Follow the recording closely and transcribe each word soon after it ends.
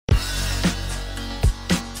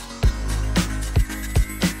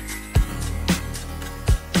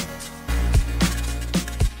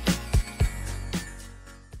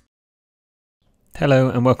Hello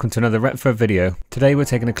and welcome to another Retfurb video. Today we're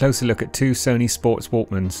taking a closer look at two Sony Sports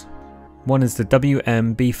Walkmans. One is the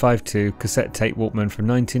WM-B52 Cassette Tape Walkman from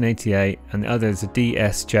 1988 and the other is the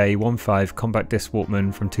D-SJ15 Compact Disc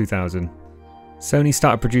Walkman from 2000. Sony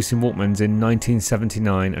started producing Walkmans in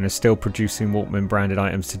 1979 and are still producing Walkman branded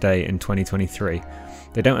items today in 2023.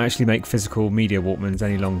 They don't actually make physical media Walkmans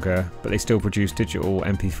any longer, but they still produce digital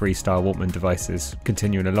MP3 style Walkman devices,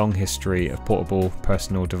 continuing a long history of portable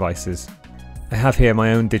personal devices. I have here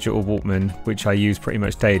my own digital Walkman, which I use pretty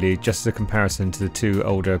much daily, just as a comparison to the two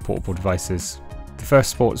older portable devices. The first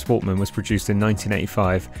Sports Walkman was produced in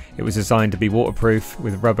 1985. It was designed to be waterproof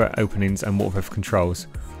with rubber openings and waterproof controls.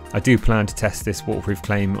 I do plan to test this waterproof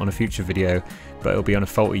claim on a future video, but it'll be on a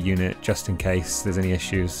faulty unit just in case there's any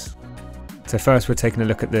issues. So first we're taking a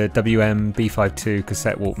look at the WM-B52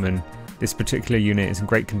 Cassette Walkman. This particular unit is in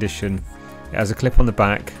great condition. It has a clip on the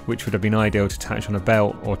back, which would have been ideal to attach on a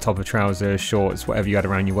belt or top of trousers, shorts, whatever you had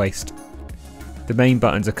around your waist. The main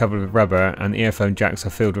buttons are covered with rubber and the earphone jacks are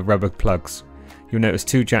filled with rubber plugs. You'll notice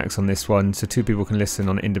two jacks on this one, so two people can listen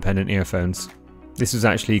on independent earphones. This was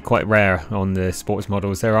actually quite rare on the sports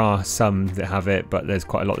models. There are some that have it, but there's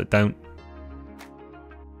quite a lot that don't.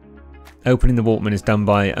 Opening the Walkman is done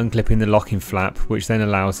by unclipping the locking flap, which then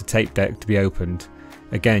allows the tape deck to be opened.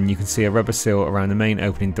 Again, you can see a rubber seal around the main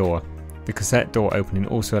opening door. The cassette door opening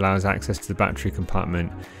also allows access to the battery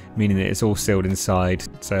compartment, meaning that it's all sealed inside,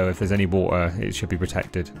 so if there's any water it should be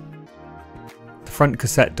protected. The front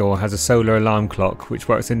cassette door has a solar alarm clock which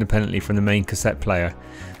works independently from the main cassette player,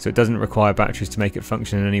 so it doesn't require batteries to make it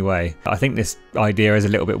function in any way. I think this idea is a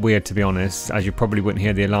little bit weird, to be honest, as you probably wouldn't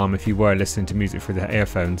hear the alarm if you were listening to music through the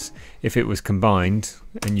earphones. If it was combined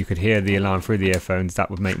and you could hear the alarm through the earphones,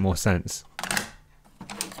 that would make more sense.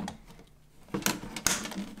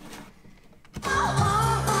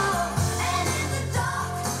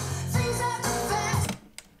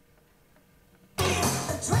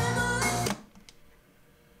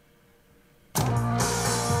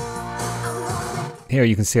 Here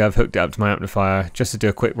you can see I've hooked it up to my amplifier just to do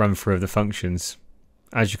a quick run through of the functions.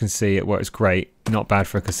 As you can see, it works great, not bad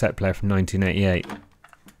for a cassette player from 1988.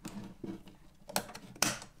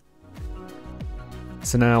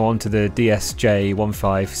 So now on to the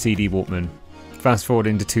D-SJ15 CD Walkman. Fast forward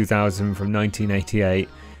into 2000 from 1988,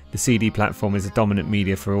 the CD platform is a dominant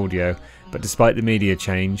media for audio, but despite the media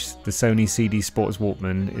change, the Sony CD Sports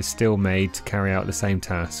Walkman is still made to carry out the same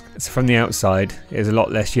task. So from the outside, it is a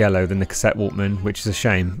lot less yellow than the cassette Walkman, which is a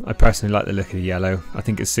shame. I personally like the look of the yellow. I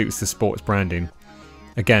think it suits the sports branding.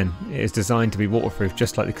 Again, it is designed to be waterproof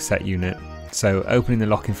just like the cassette unit. So opening the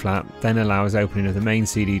locking flap then allows opening of the main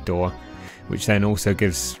CD door, which then also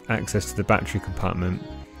gives access to the battery compartment.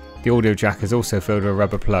 The audio jack is also filled with a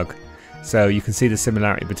rubber plug. So you can see the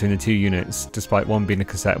similarity between the two units, despite one being a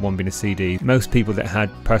cassette, one being a CD. Most people that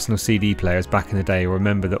had personal CD players back in the day will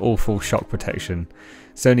remember the awful shock protection.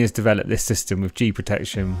 Sony has developed this system with G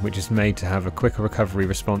protection, which is made to have a quicker recovery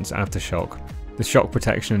response after shock. The shock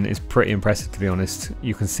protection is pretty impressive, to be honest.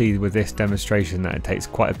 You can see with this demonstration that it takes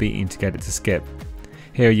quite a beating to get it to skip.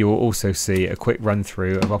 Here you will also see a quick run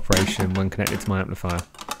through of operation when connected to my amplifier.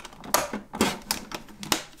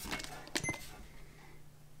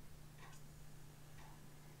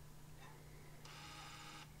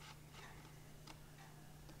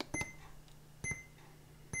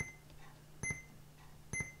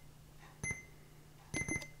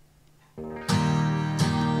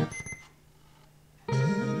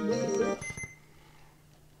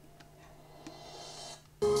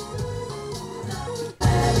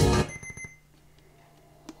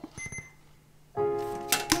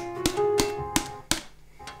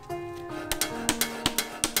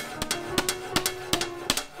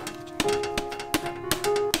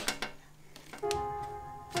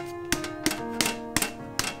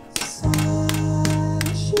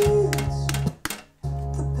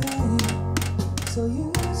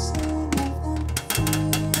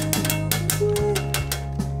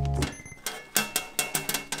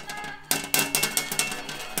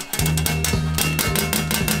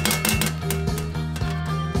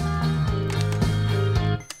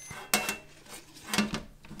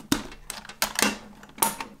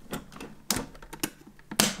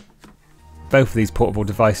 Both of these portable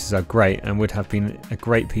devices are great and would have been a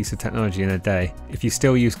great piece of technology in a day. If you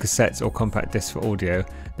still use cassettes or compact discs for audio,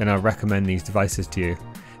 then I recommend these devices to you.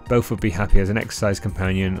 Both would be happy as an exercise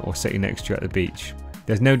companion or sitting next to you at the beach.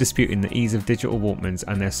 There's no disputing the ease of digital Walkmans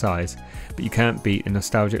and their size, but you can't beat the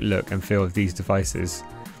nostalgic look and feel of these devices.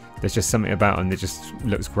 There's just something about them that just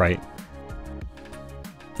looks great.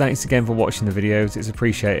 Thanks again for watching the videos, it's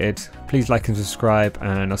appreciated. Please like and subscribe,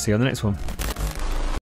 and I'll see you on the next one.